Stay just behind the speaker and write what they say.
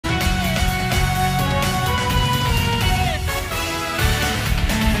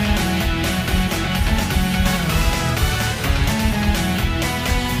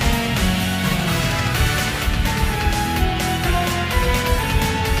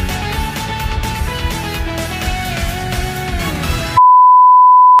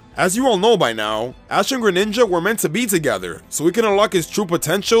As you all know by now, Ash and Greninja were meant to be together, so we can unlock his true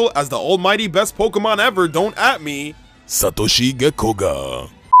potential as the almighty best Pokemon ever, don't at me, Satoshi Gekkouga.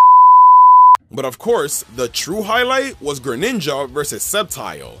 But of course, the true highlight was Greninja versus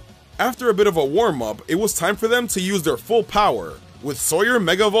Sceptile. After a bit of a warm-up, it was time for them to use their full power, with Sawyer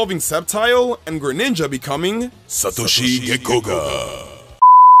Mega Evolving Sceptile and Greninja becoming Satoshi Gekkouga.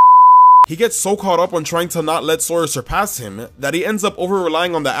 He gets so caught up on trying to not let Sawyer surpass him that he ends up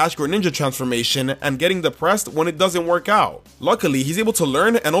over-relying on the Ash Greninja transformation and getting depressed when it doesn't work out. Luckily, he's able to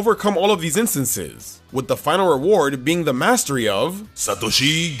learn and overcome all of these instances, with the final reward being the mastery of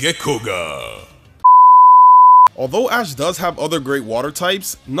Satoshi Gekkouga. Although Ash does have other great water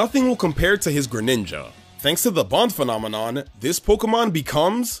types, nothing will compare to his Greninja. Thanks to the bond phenomenon, this Pokemon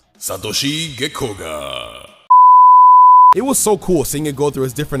becomes Satoshi Gekkouga. It was so cool seeing it go through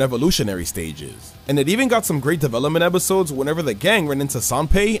its different evolutionary stages, and it even got some great development episodes whenever the gang ran into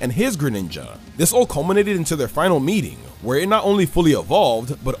Sanpei and his Greninja. This all culminated into their final meeting, where it not only fully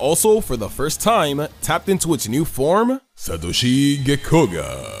evolved, but also, for the first time, tapped into its new form, Satoshi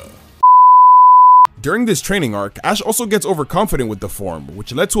Gekkouga. During this training arc, Ash also gets overconfident with the form,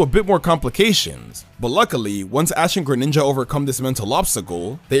 which led to a bit more complications. But luckily, once Ash and Greninja overcome this mental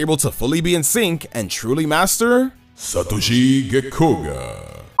obstacle, they're able to fully be in sync and truly master Satoshi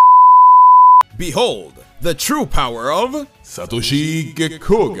Gekkouga. Behold, the true power of Satoshi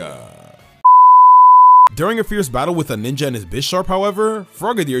Gekkouga. During a fierce battle with a ninja and his Bisharp, however,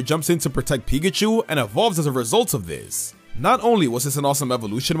 Frogadier jumps in to protect Pikachu and evolves as a result of this. Not only was this an awesome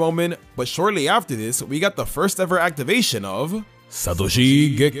evolution moment, but shortly after this, we got the first ever activation of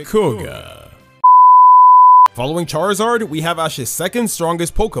Satoshi Gekkouga. Following Charizard, we have Ash's second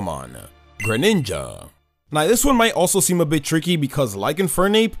strongest Pokemon, Greninja. Now this one might also seem a bit tricky because like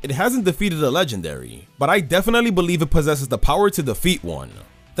Infernape, it hasn't defeated a legendary, but I definitely believe it possesses the power to defeat one.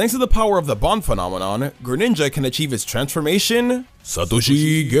 Thanks to the power of the bond phenomenon, Greninja can achieve its transformation,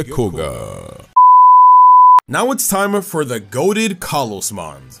 Satoshi Gekkouga. Now it's time for the goated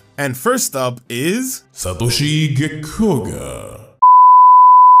Colosmons, and first up is Satoshi Gekkouga.